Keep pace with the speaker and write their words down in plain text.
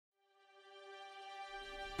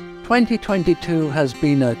2022 has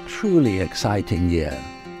been a truly exciting year.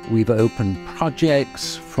 We've opened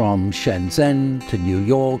projects from Shenzhen to New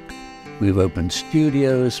York. We've opened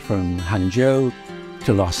studios from Hangzhou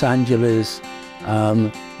to Los Angeles.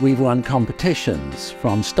 We've won competitions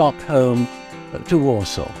from Stockholm to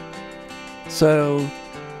Warsaw. So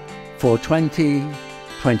for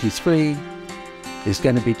 2023, it's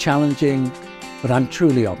going to be challenging, but I'm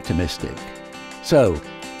truly optimistic. So,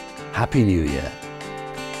 Happy New Year.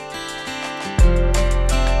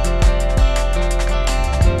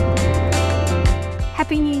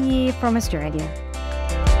 Happy New Year from Australia.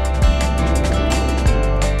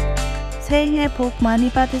 새해 복 많이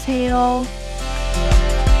받으세요.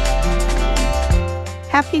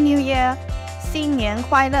 Happy New Year, 新年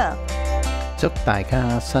快乐. chúc đại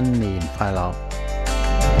gia新年快樂.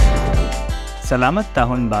 Selamat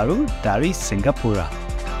Tahun Baru dari Singapura.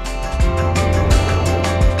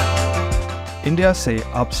 India से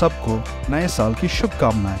आप सबको नए साल की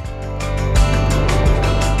शुभकामनाएं.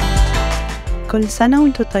 كل سنة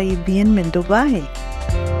وانتم طيبين من دبي.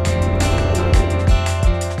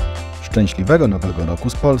 Szczęśliwego Nowego Roku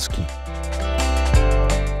z Polski.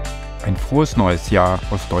 Ein frohes neues Jahr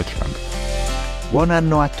aus Deutschland. Buon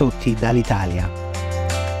anno a tutti dall'Italia.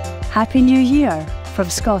 Happy New Year from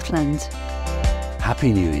Scotland.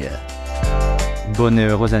 Happy New Year. Bonne et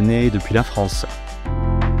heureuse année depuis la France.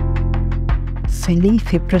 Feliz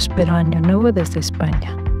y próspero año nuevo desde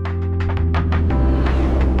España.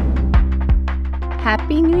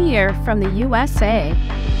 Happy New Year from the USA.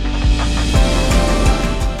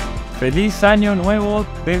 Feliz Año Nuevo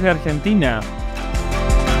desde Argentina.